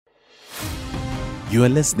You are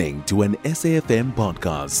listening to an SAFM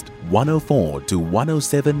podcast, 104 to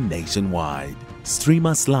 107 nationwide. Stream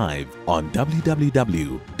us live on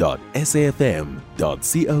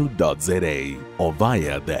www.safm.co.za or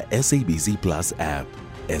via the SABC Plus app.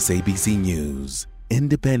 SABC News,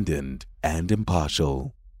 independent and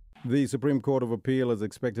impartial. The Supreme Court of Appeal is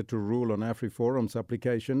expected to rule on Afriforum's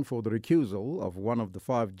application for the recusal of one of the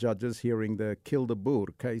 5 judges hearing the Kill the Boer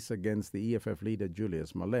case against the EFF leader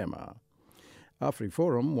Julius Malema.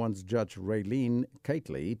 Afriforum wants Judge Raylene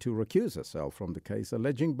Keightley to recuse herself from the case,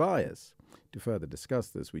 alleging bias. To further discuss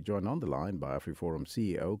this, we join on the line by Afriforum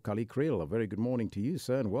CEO Kallie Kriel. A very good morning to you,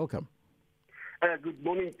 sir, and welcome. Good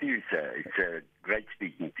morning to you, sir. It's great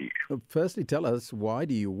speaking to you. Firstly, tell us, why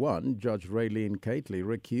do you want Judge Raylene Keightley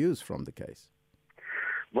recused from the case?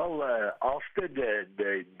 Well, after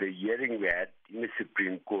the hearing we had in the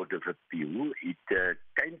Supreme Court of Appeal, it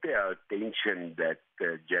came to our attention that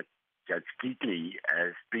Judge Keightley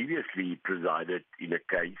has previously presided in a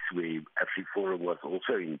case where Afriforum was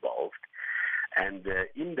also involved. And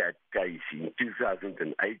in that case, in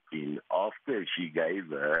 2018, after she gave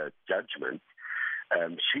her judgment,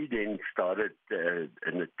 she then started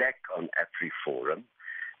an attack on Afriforum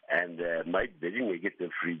and made very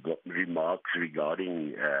negative remarks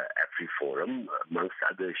regarding Afriforum. Amongst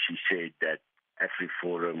others, she said that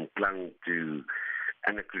Afriforum clung to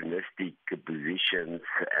anachronistic positions,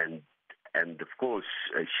 and of course,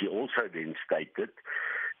 she also then stated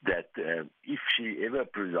that if she ever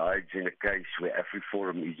presides in a case where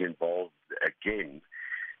Afriforum is involved again,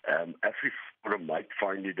 Afriforum might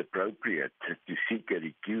find it appropriate to seek a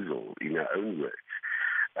recusal, in her own words.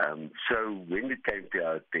 So when it came to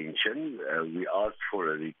our attention, we asked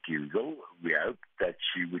for a recusal. We hoped that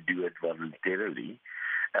she would do it voluntarily.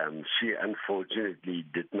 She unfortunately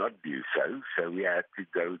did not do so, so we had to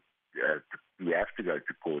go. We have to go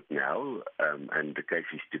to court now, and the case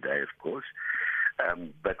is today, of course.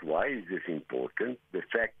 But why is this important? The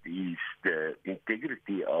fact is the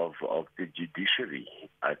integrity of the judiciary,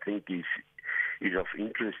 I think, is of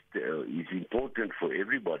interest, is important for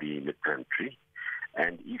everybody in the country.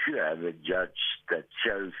 And if you have a judge that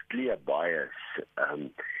shows clear bias,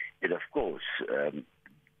 it of course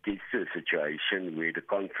gets to a situation where the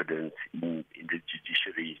confidence in the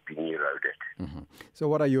judiciary is being eroded. Mm-hmm. So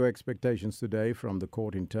what are your expectations today from the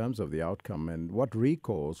court in terms of the outcome, and what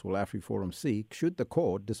recourse will Afriforum seek should the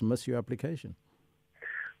court dismiss your application?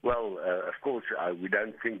 Well, of course, we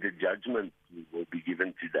don't think the judgment will be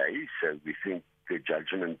given today, so we think the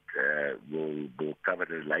judgment will cover at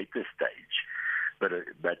a later stage. But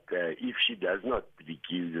if she does not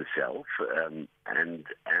recuse herself and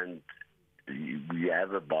we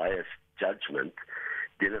have a biased judgment,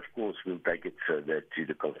 then of course we'll take it further to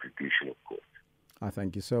the Constitutional Court. I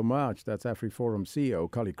thank you so much. That's Afriforum CEO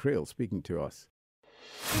Kallie Kriel speaking to us.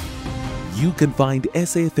 You can find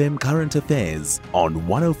SAFM Current Affairs on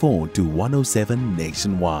 104 to 107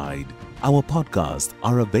 nationwide. Our podcasts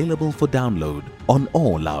are available for download on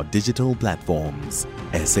all our digital platforms.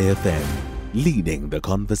 SAFM, leading the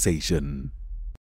conversation.